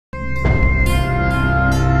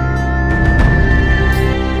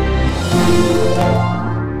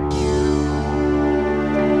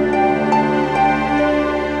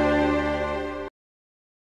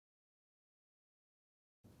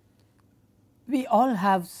We all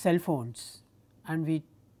have cell phones and we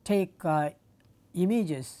take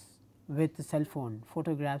images with the cell phone,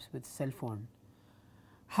 photographs with cell phone.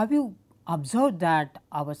 Have you observed that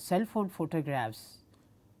our cell phone photographs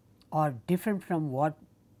are different from what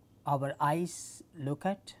our eyes look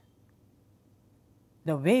at?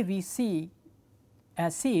 The way we see a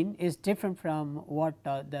scene is different from what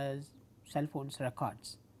the cell phone's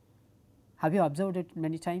records. Have you observed it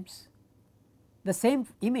many times? The same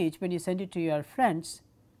image, when you send it to your friends,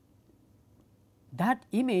 that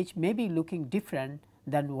image may be looking different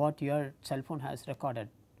than what your cell phone has recorded.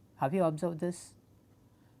 Have you observed this?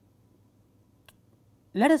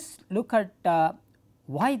 Let us look at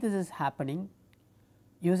why this is happening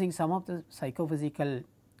using some of the psychophysical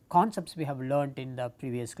concepts we have learned in the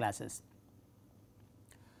previous classes.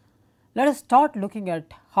 Let us start looking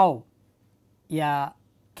at how a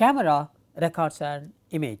camera records an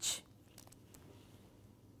image.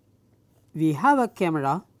 We have a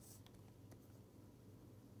camera,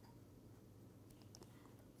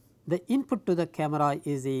 the input to the camera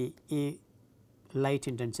is a light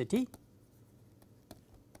intensity.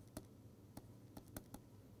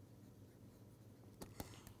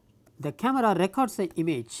 The camera records the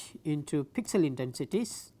image into pixel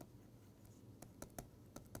intensities.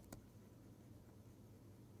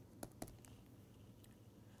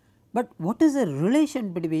 But what is the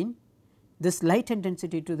relation between this light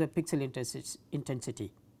intensity to the pixel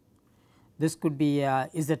intensity? This could be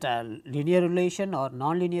is it a linear relation or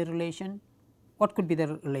non-linear relation? What could be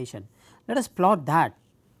the relation? Let us plot that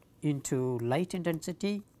into light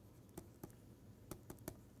intensity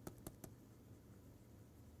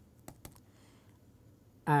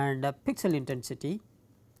and pixel intensity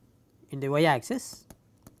in the y axis.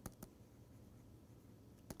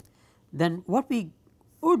 Then what we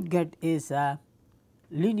would get is a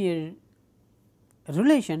linear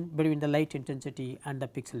relation between the light intensity and the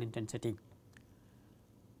pixel intensity.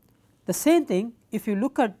 The same thing, if you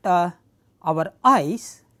look at our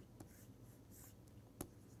eyes,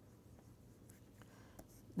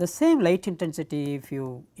 the same light intensity if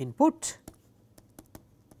you input,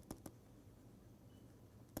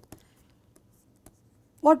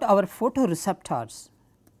 what our photoreceptors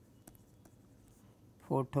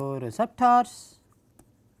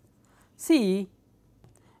see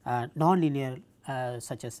nonlinear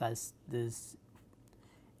such as this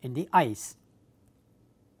in the eyes.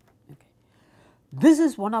 Okay. This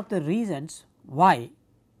is one of the reasons why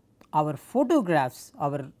our photographs,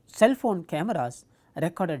 our cell phone cameras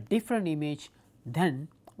record a different image than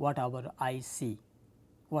what our eyes see,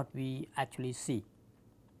 what we actually see.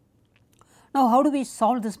 Now, how do we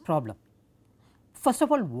solve this problem? First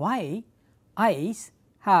of all, why eyes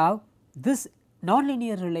have this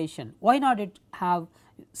nonlinear relation? Why not it have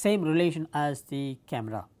same relation as the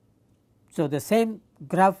camera? So, the same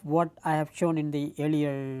graph what I have shown in the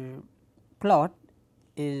earlier plot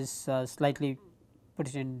is slightly put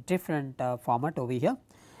it in different format over here.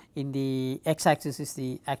 In the x axis is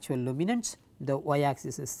the actual luminance, the y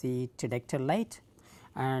axis is the detector light,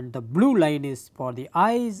 and the blue line is for the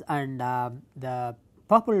eyes and the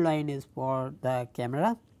purple line is for the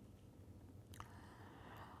camera.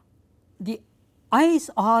 The eyes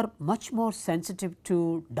are much more sensitive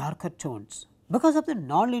to darker tones because of the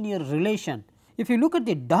nonlinear relation. If you look at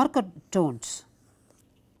the darker tones,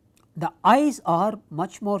 the eyes are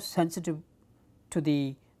much more sensitive to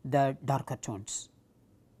the darker tones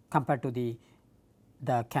compared to the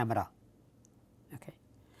camera. Okay.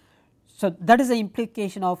 So, that is the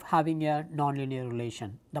implication of having a nonlinear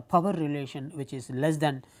relation, the power relation which is less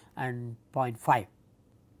than and 0.5.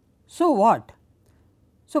 So, what?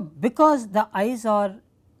 So, because the eyes are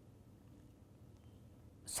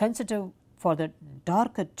sensitive for the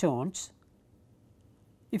darker tones,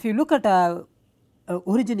 if you look at a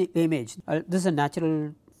original image, this is a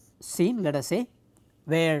natural scene, let us say,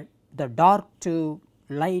 where the dark to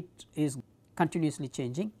light is continuously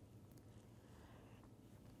changing.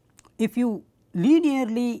 If you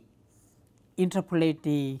linearly interpolate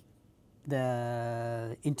the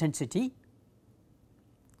intensity,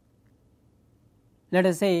 let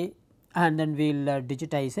us say, and then we will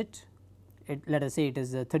digitize it. Let us say it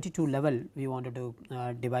is a 32 level, we wanted to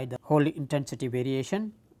divide the whole intensity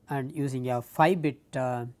variation and using a 5-bit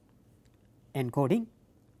encoding,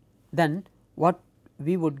 then what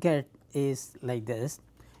we would get is like this.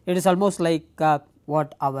 It is almost like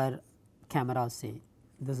what our cameras say.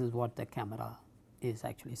 This is what the camera is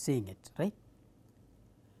actually seeing it, right.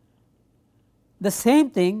 The same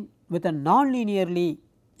thing with a non-linearly,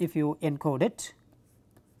 if you encode it,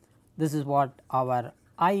 this is what our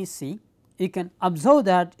eyes see. You can observe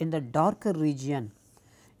that in the darker region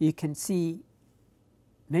you can see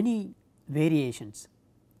many variations.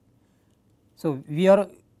 So, we are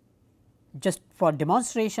just for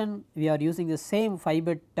demonstration we are using the same 5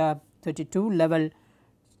 bit 32 level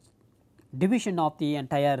division of the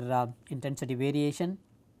entire intensity variation.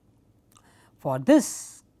 For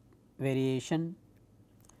this variation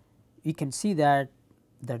we can see that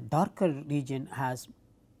the darker region has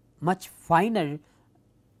much finer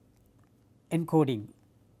encoding,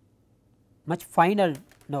 much finer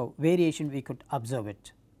variation we could observe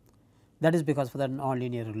it, that is because of the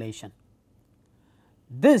nonlinear relation.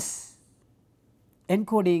 This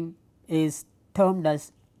encoding is termed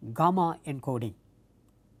as gamma encoding.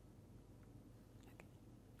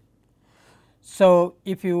 So,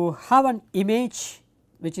 if you have an image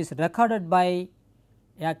which is recorded by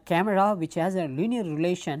a camera which has a linear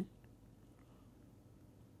relation,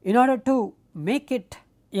 in order to make it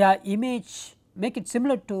a image, make it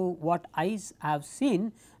similar to what eyes have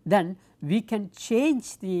seen, then we can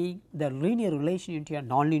change the linear relation into a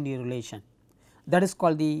nonlinear relation, that is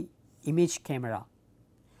called the image camera.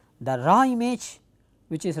 The raw image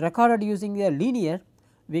which is recorded using a linear,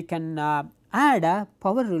 we can add a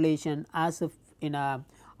power relation as if in a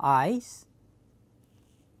eyes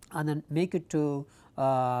and then make it to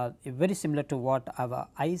very similar to what our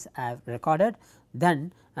eyes have recorded,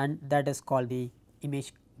 then and that is called the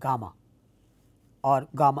image gamma or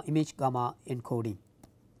image gamma encoding.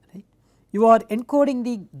 Right. You are encoding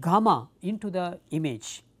the gamma into the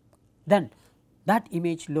image, then that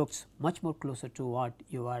image looks much more closer to what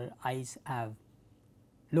your eyes have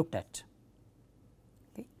looked at.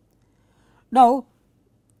 Okay. Now,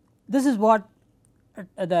 this is what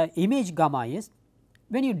the image gamma is.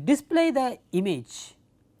 When you display the image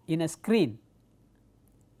in a screen,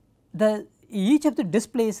 each of the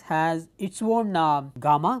displays has its own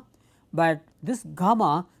gamma, but this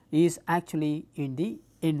gamma is actually in the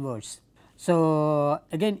inverse. So,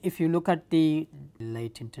 again if you look at the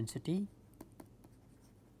light intensity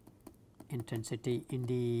in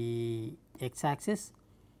the x axis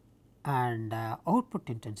and output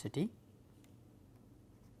intensity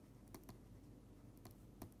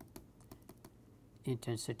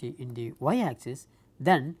in the y axis,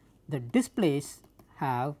 then the displays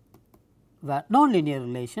have the nonlinear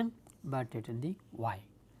relation, but it in the y.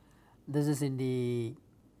 This is in the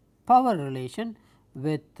power relation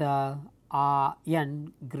with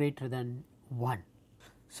n greater than 1.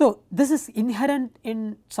 So, this is inherent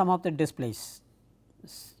in some of the displays.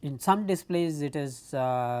 In some displays it is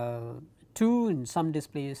 2, in some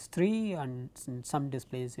displays 3, and in some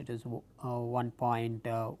displays it is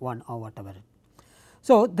 1.1 or whatever.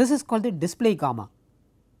 So, this is called the display gamma.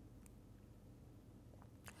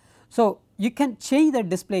 So, you can change the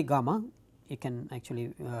display gamma, you can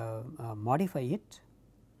actually modify it.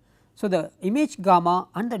 So, the image gamma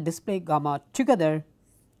and the display gamma together,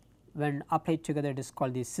 when applied together, it is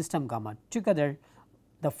called the system gamma. Together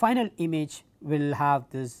the final image will have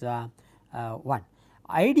this 1.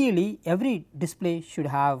 Ideally every display should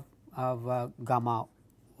have gamma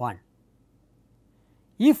 1.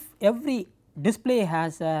 If every display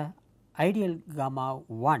has a ideal gamma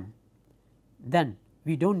 1, then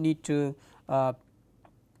we do not need to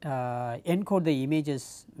encode the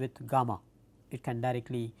images with gamma. It can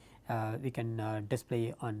directly we can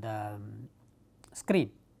display on the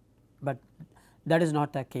screen, but that is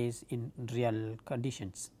not the case in real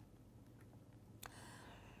conditions.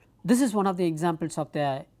 This is one of the examples of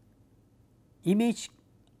the image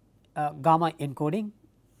gamma encoding.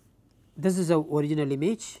 This is the original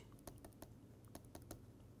image.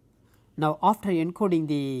 Now, after encoding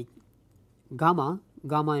the gamma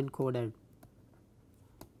encoded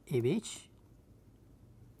image,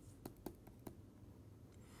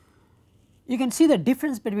 you can see the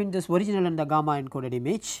difference between this original and the gamma encoded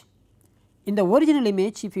image. In the original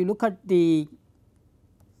image, if you look at the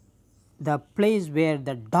place where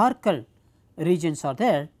the darker regions are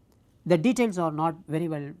there, the details are not very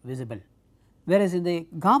well visible, whereas in the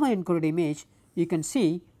gamma encoded image you can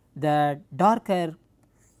see the darker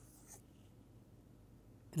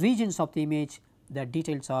regions of the image, the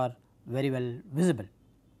details are very well visible.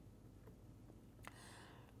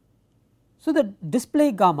 So, the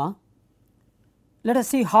display gamma, let us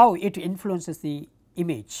see how it influences the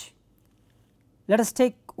image. Let us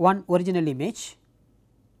take one original image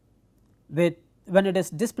with, when it is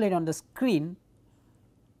displayed on the screen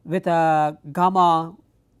with a gamma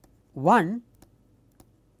 1,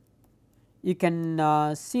 you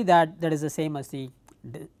can see that that is the same as the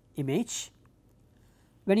image.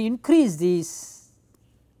 When you increase these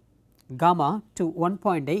gamma to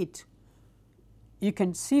 1.8, you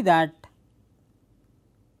can see that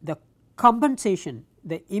the compensation,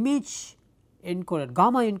 the image encoded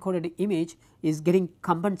gamma encoded image is getting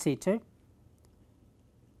compensated.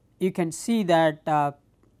 You can see that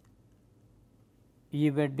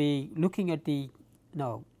you would be looking at the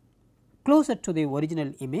closer to the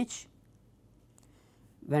original image.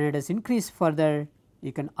 When it is increased further,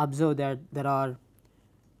 you can observe that there are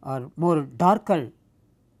more darker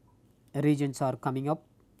regions are coming up,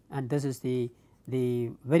 and this is the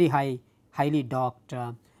very highly darked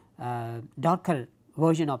darker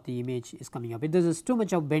version of the image is coming up. If this is too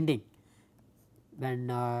much of bending,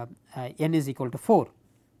 when n is equal to 4,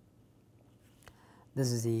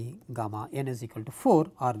 this is the gamma, n is equal to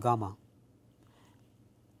 4 or gamma.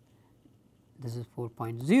 This is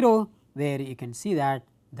 4.0, where you can see that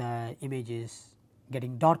the image is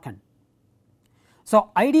getting darkened.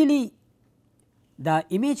 So, ideally the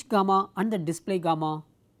image gamma and the display gamma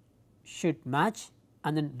should match,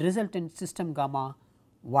 and then resultant system gamma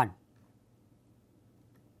 1.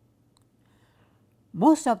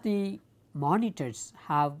 Most of the monitors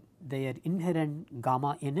have their inherent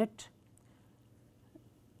gamma in it.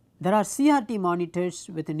 There are CRT monitors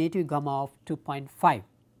with a native gamma of 2.5.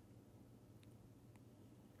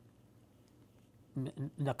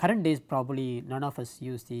 In the current days, probably none of us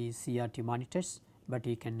use the CRT monitors, but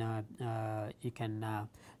you can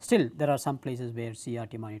still there are some places where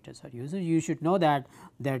CRT monitors are used. You should know that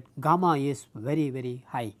gamma is very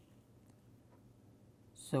high.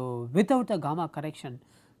 So, without the gamma correction,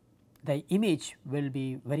 the image will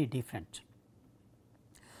be very different.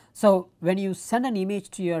 So, when you send an image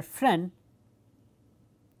to your friend,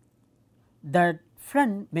 that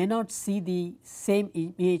friend may not see the same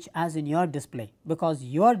image as in your display, because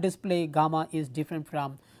your display gamma is different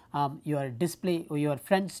from your display or your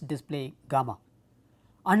friend's display gamma.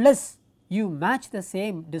 Unless you match the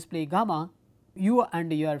same display gamma, you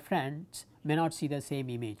and your friends may not see the same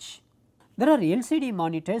image. There are LCD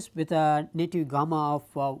monitors with a native gamma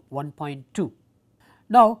of 1.2.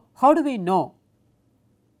 Now, how do we know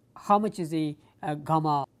how much is the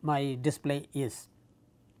gamma my display is?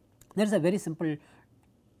 There is a very simple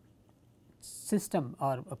system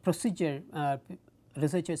or a procedure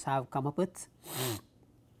researchers have come up with.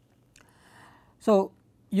 So,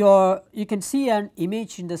 you can see an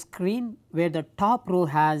image in the screen where the top row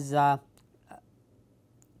has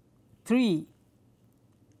 3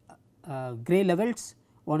 gray levels.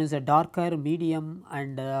 One is a darker, medium,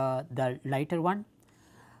 and the lighter one.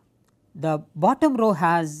 The bottom row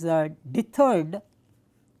has deterred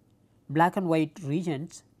black and white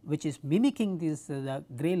regions, which is mimicking these the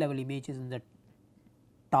gray level images in the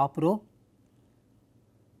top row.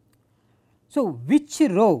 So, which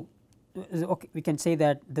row? Okay, we can say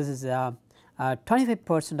that this is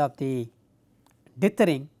 25% of the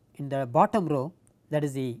dithering in the bottom row, that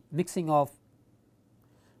is the mixing of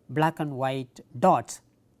black and white dots.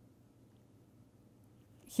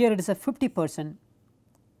 Here it is a 50%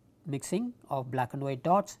 mixing of black and white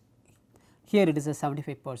dots, here it is a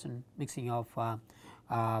 75% mixing of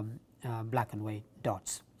black and white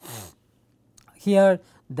dots. Here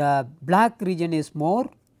the black region is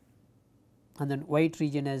more and then white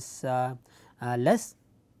region is less,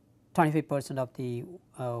 25% of the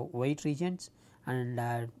white regions and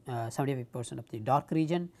 75% of the dark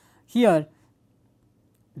region. Here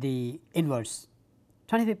the inverse,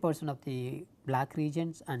 25% of the black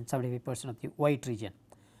regions and 75% of the white region.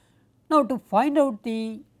 Now, to find out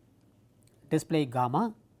the display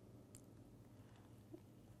gamma,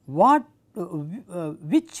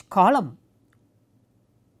 which column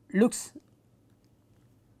looks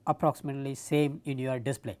approximately same in your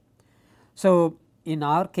display. So, in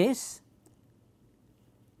our case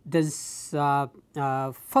this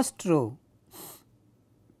first row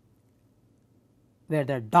where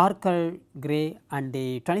the darker gray and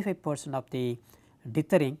the 25% of the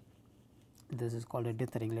dithering, this is called a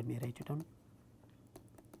dithering, let me write it down,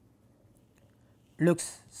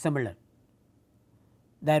 looks similar.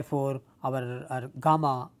 Therefore, our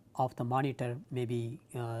gamma of the monitor may be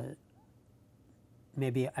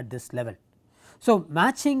at this level. So,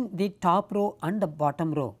 matching the top row and the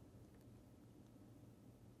bottom row,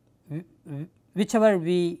 whichever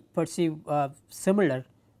we perceive similar,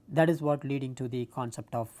 that is what leading to the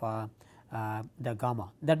concept of the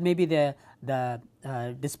gamma. That may be the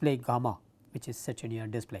display gamma which is set in your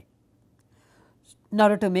display. In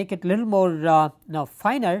order to make it little more now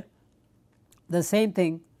finer, the same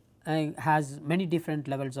thing has many different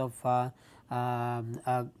levels of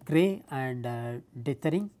gray and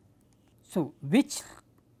dithering. So, which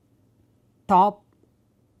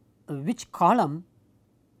column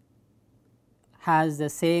has the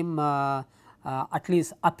same at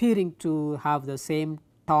least appearing to have the same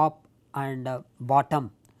top and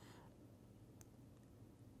bottom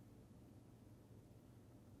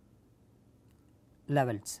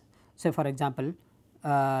levels. So, for example,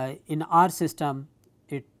 in our system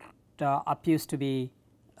it appears to be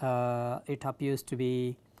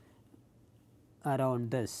around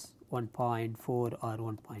this 1.4 or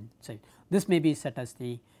 1.6. This may be set as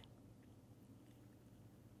the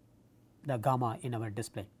gamma in our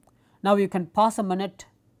display. Now, you can pause a minute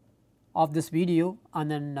of this video and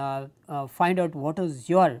then find out what is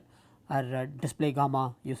your display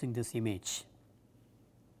gamma using this image.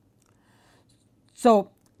 So,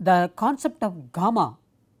 the concept of gamma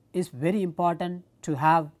is very important to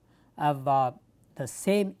have the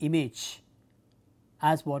same image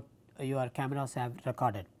as what your cameras have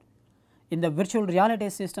recorded. In the virtual reality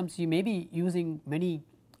systems, you may be using many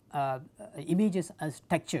images as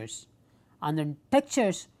textures, and then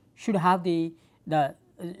textures should have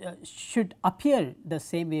should appear the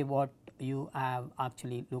same way what you have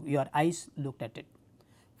actually your eyes looked at it.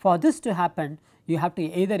 For this to happen, you have to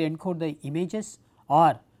either encode the images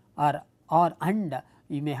or and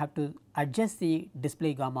you may have to adjust the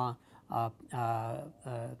display gamma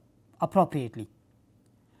appropriately.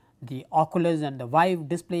 The Oculus and the Vive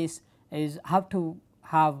displays have to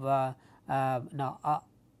have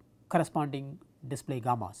corresponding display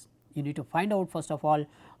gammas. You need to find out first of all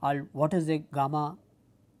what is the gamma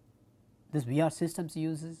this VR systems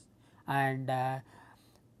uses, and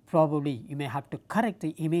probably you may have to correct the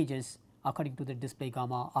images according to the display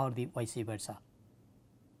gamma or the vice versa.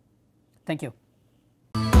 Thank you.